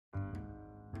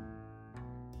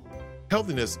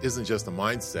Healthiness isn't just a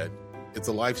mindset, it's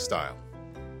a lifestyle.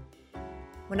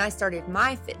 When I started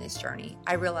my fitness journey,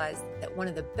 I realized that one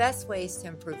of the best ways to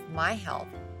improve my health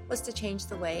was to change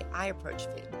the way I approach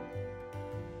food.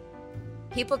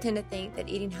 People tend to think that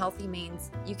eating healthy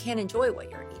means you can't enjoy what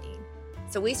you're eating.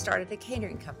 So we started a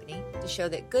catering company to show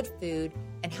that good food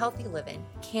and healthy living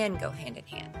can go hand in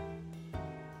hand.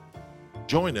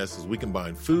 Join us as we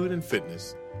combine food and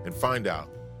fitness and find out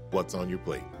what's on your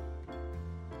plate.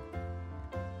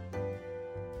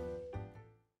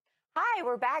 Hi,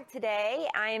 we're back today.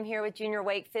 I am here with Junior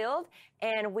Wakefield,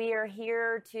 and we are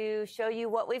here to show you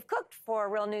what we've cooked for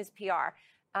Real News PR.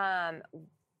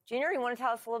 Junior, you want to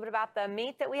tell us a little bit about the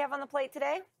meat that we have on the plate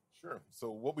today? Sure. So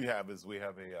what we have is a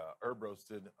herb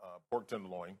roasted pork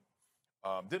tenderloin.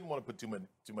 Didn't want to put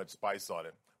too much spice on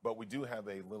it, but we do have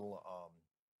a little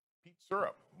peach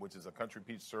syrup, which is a country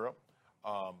peach syrup.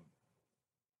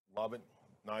 Love it.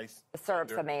 Nice. The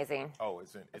syrup's amazing. Oh,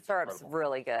 it's the syrup's incredible.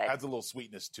 Really good. Adds a little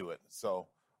sweetness to it. So,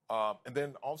 and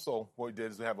then also what we did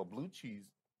is we have a blue cheese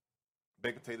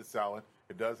baked potato salad.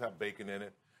 It does have bacon in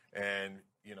it, and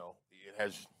it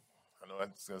has. I know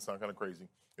that's gonna sound kind of crazy.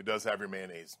 It does have your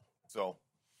mayonnaise. So,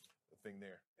 the thing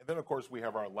there, and then of course we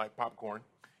have our light popcorn,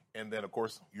 and then of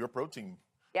course your protein.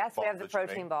 Yes, we have the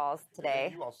protein balls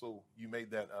today. You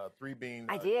made that 3-bean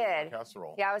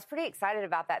casserole. Yeah, I was pretty excited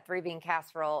about that 3-bean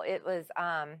casserole. It was,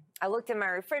 I looked in my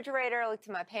refrigerator, I looked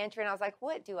in my pantry, and I was like,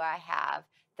 what do I have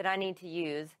that I need to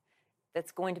use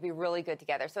that's going to be really good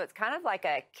together? So it's kind of like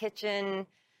a kitchen,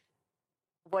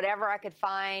 whatever I could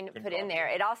find, put in there.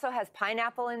 It also has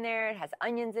pineapple in there. It has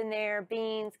onions in there,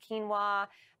 beans, quinoa,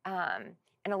 and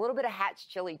a little bit of Hatch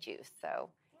chili juice. So,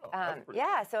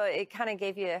 so it kind of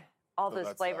gave you all those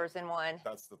flavors in one.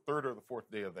 That's the third or the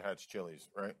fourth day of the Hatch chilies,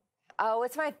 right? Oh,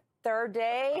 it's my third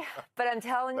day, but I'm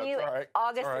telling you, right.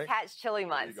 August is Hatch chili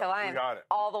month, so I am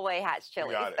all the way Hatch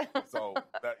chili. Got it. So,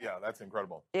 that's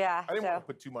incredible. Yeah. I didn't want to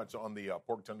put too much on the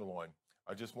pork tenderloin.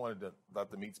 I just wanted to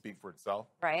let the meat speak for itself.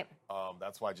 Right.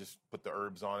 That's why I just put the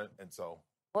herbs on it, and so.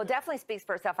 Well, it definitely speaks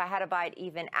for itself. I had a bite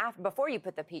even before you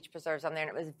put the peach preserves on there,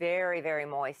 and it was very, very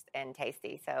moist and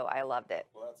tasty, so I loved it.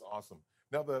 Well, that's awesome.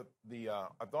 Now,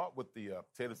 I thought with the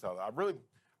potato salad, I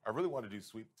really wanted to do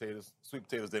sweet potatoes. Sweet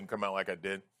potatoes didn't come out like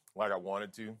I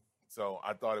wanted to. So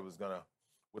I thought it was gonna,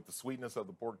 with the sweetness of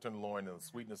the pork tenderloin and the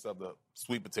sweetness of the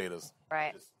sweet potatoes.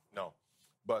 Right. No,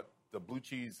 but the blue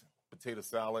cheese potato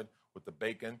salad with the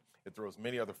bacon, it throws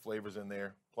many other flavors in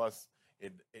there. Plus,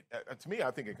 it to me,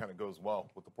 I think it kind of goes well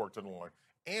with the pork tenderloin,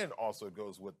 and also it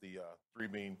goes with the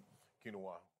 3-bean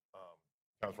quinoa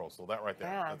casserole. So that right there,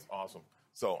 that's awesome.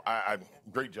 So I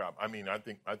great job. I mean, I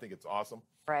think it's awesome.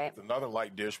 Right. It's another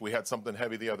light dish. We had something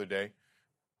heavy the other day.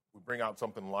 We bring out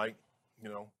something light,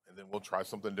 and then we'll try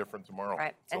something different tomorrow.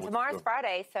 Right. So and tomorrow's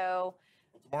Friday, so.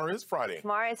 Tomorrow is Friday.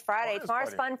 Tomorrow's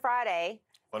Fun Friday.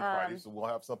 Fun Friday. So we'll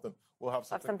have something. We'll have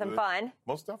something good. Fun.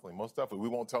 Most definitely. We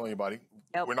won't tell anybody.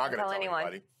 Nope, we're not going to tell anyone.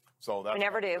 Anybody. So that's we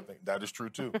never do. That is true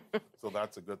too. So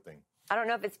that's a good thing. I don't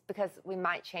know if it's because we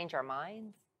might change our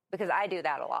minds, because I do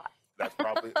that a lot. That's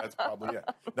probably it.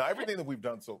 Now, everything we've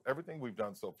done so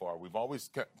far, we've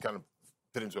always kind of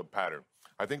fit into a pattern.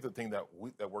 I think the thing that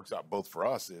works out both for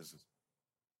us is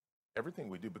everything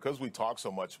we do, because we talk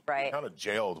so much, we kind of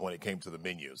jailed when it came to the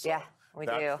menus. So yeah, we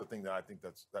do. That's the thing that I think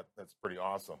that's pretty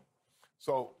awesome.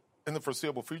 So, in the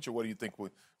foreseeable future, what do you think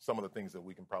with some of the things that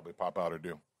we can probably pop out or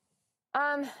do?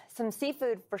 Some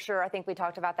seafood for sure. I think we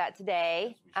talked about that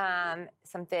today.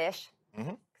 Some fish.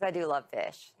 Mm-hmm. I do love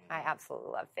fish. I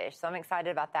absolutely love fish. So I'm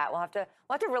excited about that. We'll have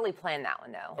to really plan that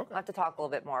one, though. Okay. We'll have to talk a little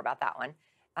bit more about that one.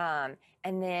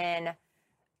 And then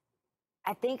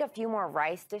I think a few more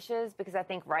rice dishes, because I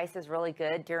think rice is really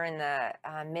good during the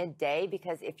midday,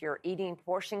 because if you're eating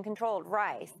portion-controlled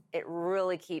rice, it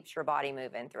really keeps your body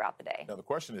moving throughout the day. Now, the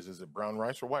question is it brown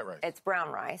rice or white rice? It's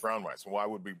brown rice. Brown rice. Why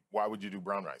would you do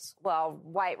brown rice? Well,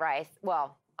 white rice.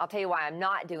 Well, I'll tell you why I'm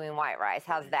not doing white rice.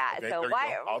 How's that? Okay, so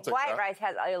white rice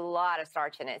has a lot of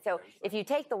starch in it. So if you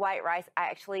take the white rice,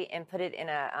 and put it in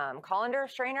a colander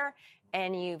strainer,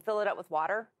 and you fill it up with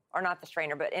water, or not the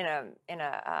strainer, but in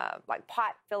a like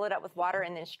pot, fill it up with water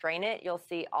and then strain it, you'll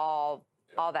see all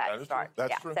that starch.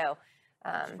 That's true. So,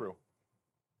 that's true.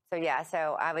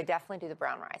 So I would definitely do the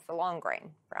brown rice, the long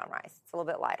grain brown rice. It's a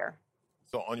little bit lighter.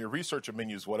 So on your research of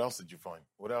menus, what else did you find?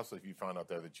 What else have you found out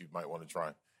there that you might want to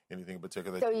try? Anything in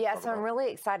particular? So I'm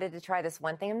really excited to try this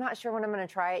one thing. I'm not sure when I'm going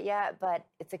to try it yet, but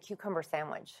it's a cucumber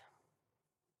sandwich.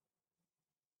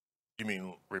 You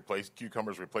mean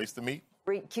cucumbers replace the meat?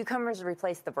 Cucumbers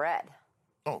replace the bread.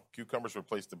 Oh, cucumbers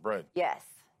replace the bread. Yes.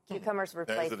 Cucumbers Now,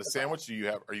 replace is it a the sandwich? Are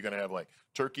you going to have like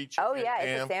turkey, chicken, bread. Oh, yeah,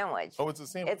 it's ham? a sandwich. Oh, it's a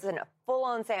sandwich. It's a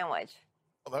full-on sandwich,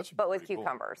 Oh, that should be but with pretty cool.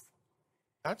 cucumbers.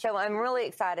 That should So be I'm pretty really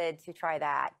excited to try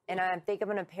that. And I think I'm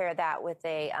going to pair that with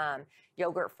a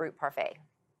yogurt fruit parfait.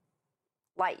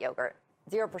 Light yogurt,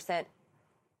 0%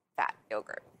 fat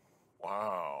yogurt.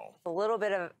 Wow. A little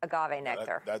bit of agave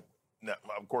nectar.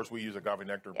 Of course, we use agave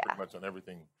nectar Yeah. pretty much on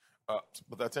everything.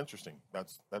 But that's interesting.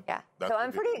 That's So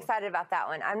I'm pretty excited about that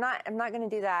one. I'm not going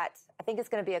to do that. I think it's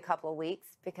going to be a couple of weeks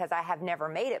because I have never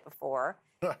made it before.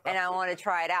 And I want to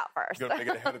try it out first. You're going to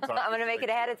make it ahead of time. I'm going to make it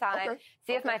ahead of time. Okay.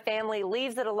 See if my family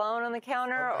leaves it alone on the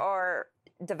counter or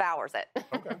devours it.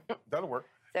 Okay, that'll work.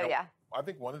 So, Now, yeah. I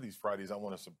think one of these Fridays I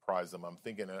want to surprise them. I'm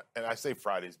thinking, and I say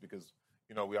Fridays because,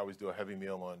 we always do a heavy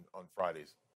meal on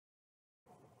Fridays.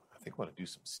 I think I want to do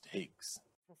some steaks.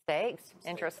 Steaks.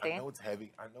 Interesting. I know it's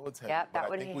heavy. Yep, but that I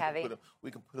would think be heavy. We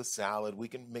can put a salad. We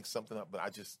can mix something up. But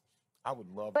I would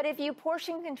love. But if you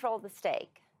portion control the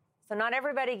steak, so not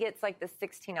everybody gets like the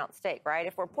 16-ounce steak, right?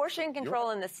 If we're portion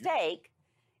controlling the steak,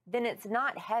 then it's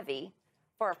not heavy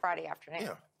for a Friday afternoon.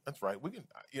 Yeah, that's right. We can,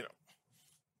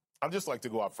 I'd just like to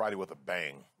go out Friday with a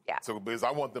bang. Yeah. So because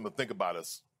I want them to think about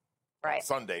us Right.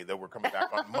 Sunday that we're coming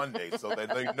back on Monday, so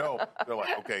that they know they're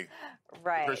like, okay,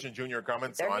 Right. Christian Jr.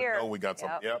 coming, so They're I here. know we got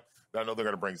something. Yep. Yep. I know they're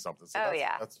going to bring something. So Oh,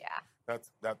 that's yeah.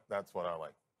 That's what I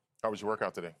like. How was your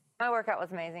workout today? My workout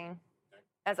was amazing.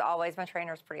 As always, my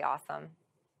trainer's pretty awesome.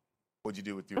 What'd you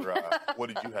do with your? What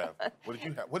did you have?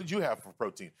 What did you have for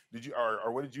protein? Did you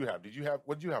or what did you have?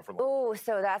 What did you have for lunch? Oh,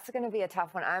 so that's going to be a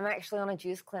tough one. I'm actually on a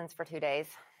juice cleanse for 2 days.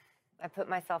 I put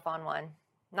myself on one,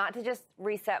 not to just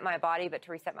reset my body, but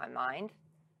to reset my mind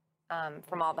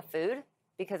from all the food,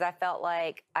 because I felt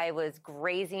like I was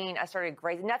grazing. I started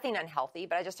grazing, nothing unhealthy,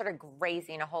 but I just started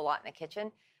grazing a whole lot in the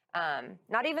kitchen.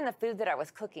 Not even the food that I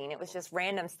was cooking. It was just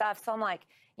random stuff. So I'm like,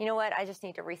 you know what? I just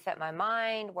need to reset my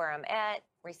mind, where I'm at,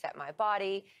 reset my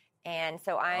body. And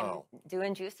so I'm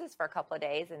doing juices for a couple of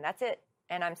days, and that's it.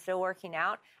 And I'm still working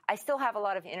out. I still have a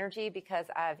lot of energy because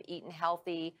I've eaten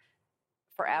healthy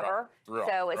forever.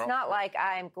 So it's not like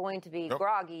I'm going to be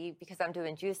groggy because I'm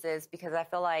doing juices, because I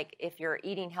feel like if you're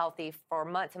eating healthy for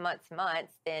months and months and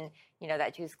months, then,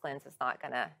 that juice cleanse is not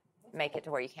going to make it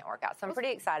to where you can't work out. So I'm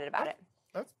pretty excited about it.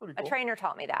 That's pretty cool. A trainer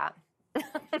taught me that.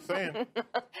 Just saying.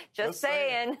 Just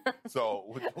saying. So,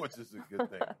 which is a good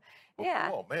thing. Well, Yeah.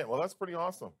 Cool, man. Well, that's pretty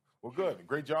awesome. Well, good.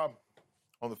 Great job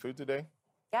on the food today.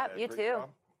 Yep, you Great too. job.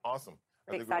 Awesome.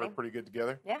 I think we exciting. worked pretty good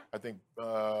together. Yeah. I think,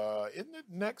 isn't it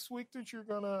next week that you're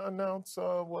going to announce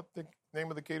what the name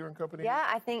of the catering company is? Yeah,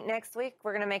 I think next week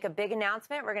we're going to make a big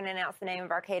announcement. We're going to announce the name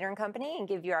of our catering company and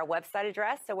give you our website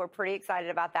address. So we're pretty excited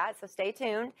about that. So stay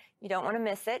tuned. You don't want to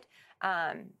miss it.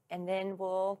 And then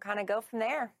we'll kind of go from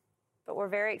there. But we're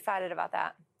very excited about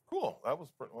that. Cool.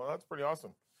 That's pretty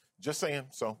awesome. Just saying.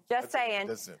 So Just saying.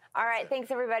 That's it. All right. Thanks,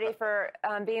 everybody, for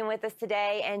being with us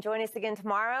today. And join us again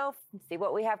tomorrow. See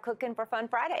what we have cooking for Fun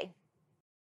Friday.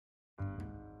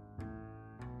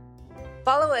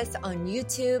 Follow us on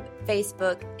YouTube,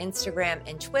 Facebook, Instagram,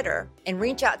 and Twitter, and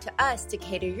reach out to us to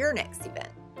cater your next event.